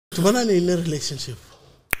Did in a relationship?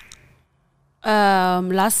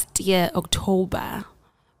 Last year, October.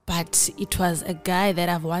 But it was a guy that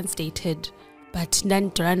I've once dated. But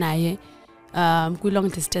then long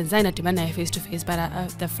distance. I not face to face. But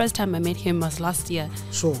the first time I met him was last year,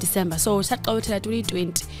 sure. December. So we started out 2020. You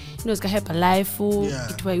know, it's gonna help a life. Yeah.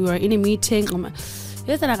 We were in a meeting.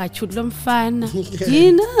 Yes, I got chudlum fan.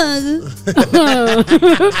 You know.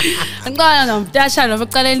 I'm going on dash out of a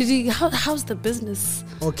how's the business?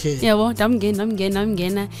 Okay. Yeah, well, I'm getting. We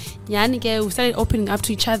started opening up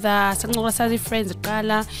to each other. Some friends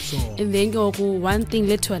Sure. and then go one thing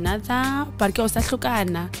led to another. But I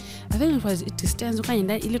think it was distance. But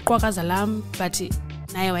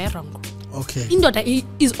now you're wrong. Okay. Indoda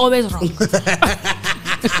is always wrong.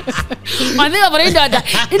 One thing about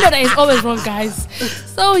Indoda is always wrong, guys.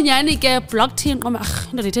 So Nyani get blocked him. Yeah.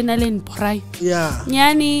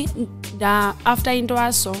 Nyani after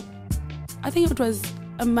Indoaso, I think it was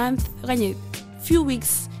a month, a few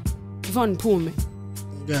weeks before Pum.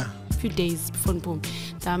 Yeah. A few days before Pum.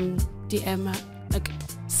 DM like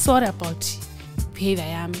sorry about behavior I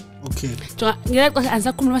am. Okay. Yeah. But so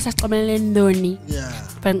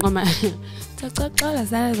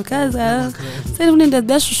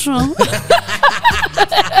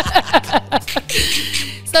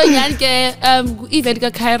even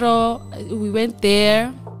Cairo, we went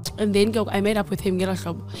there, and then I met up with him,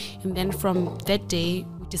 and then from that day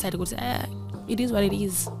we decided to go. It is what it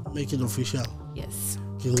is. Make it official. Yes.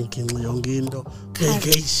 Vacation,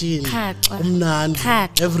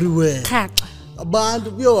 everywhere. But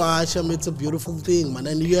it's a beautiful thing, man,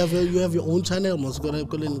 and you have your own channel. I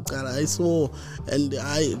saw, and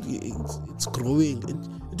it's growing.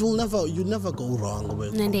 It will never go wrong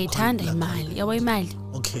with. And they turned a mile.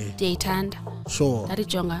 Okay. They turned. Sure. That is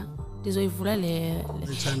jonga. This way for the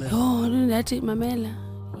channel. Oh, that's it, Mamela.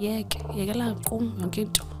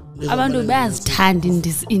 Abantu bayazithanda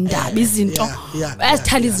indaba izinto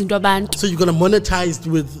bayazithanda abantu. So you're gonna monetize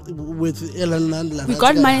with Ellen Landler. We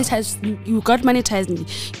got monetized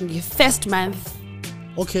in the first month.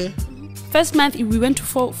 Okay. First month we went to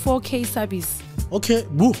 4K subs. Okay.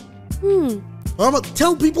 Boo.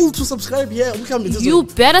 Tell people to subscribe. Yeah, you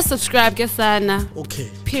better subscribe, Gesana.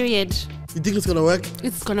 Okay. Period. You think it's gonna work?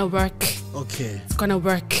 It's gonna work. Okay. It's gonna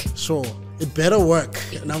work. Sure. It better work.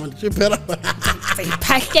 It better work.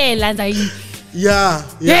 Yeah.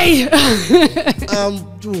 Hey.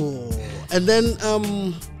 And then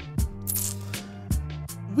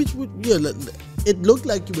it looked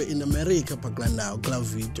like you were in America now. Club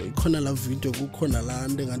video. You can't love video. You can't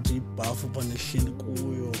landing until you buff upon the shell.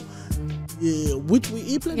 Yeah. Which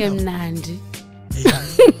we plan now.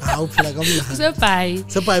 I hope like I'm so bye.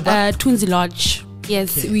 Tunzi Lodge.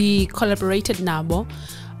 Yes, okay. We collaborated now.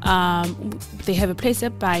 They have a place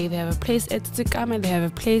at Bai, they have a place at Tsikama, they have a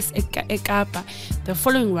place at Ekapa. The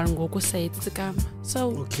following one go say it's Tsikama.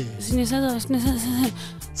 So okay.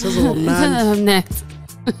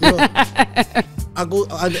 I go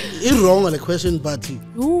wrong on the question, but you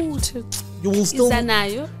will still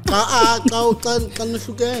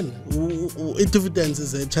dividends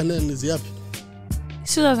is a channel is up.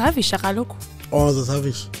 So that's happy shakaloku. Oh, the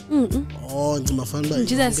service. Oh, it's my fun. In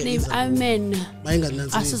Jesus' name, amen.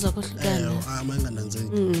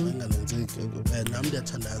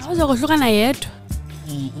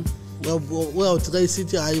 Well, today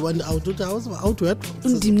city I went out to the house hotspot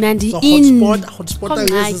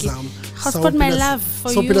my love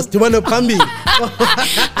for you. So you want to come in?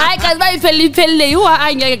 I guys, my guys,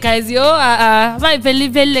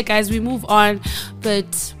 my guys, we move on,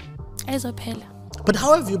 but as a pella. But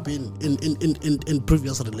how have you been in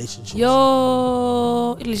previous relationships?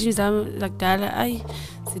 Relationships are like that.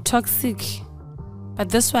 It's toxic. But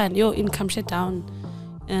this one, income shut down.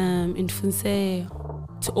 In Funse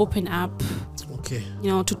to open up. Okay.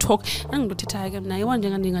 To talk. I'm going to tell you now. You want to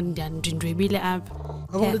they act.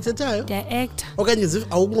 Okay, as if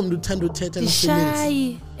I want to tend to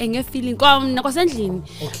shy and you're feeling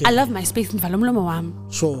okay. I love my space.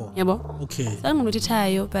 Sure. Okay. So I'm going to tell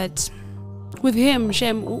you, but with him,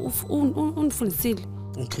 Shem, unfunisile.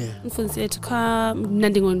 Okay. Unfunisile to come,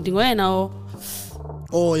 nandingo now.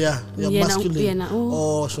 Oh yeah, masculine.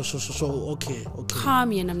 Oh, so okay.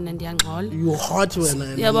 Calm, yena you're hot when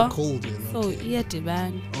I'm cold. So yeah,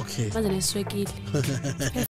 diban. Okay. Manje neswekile.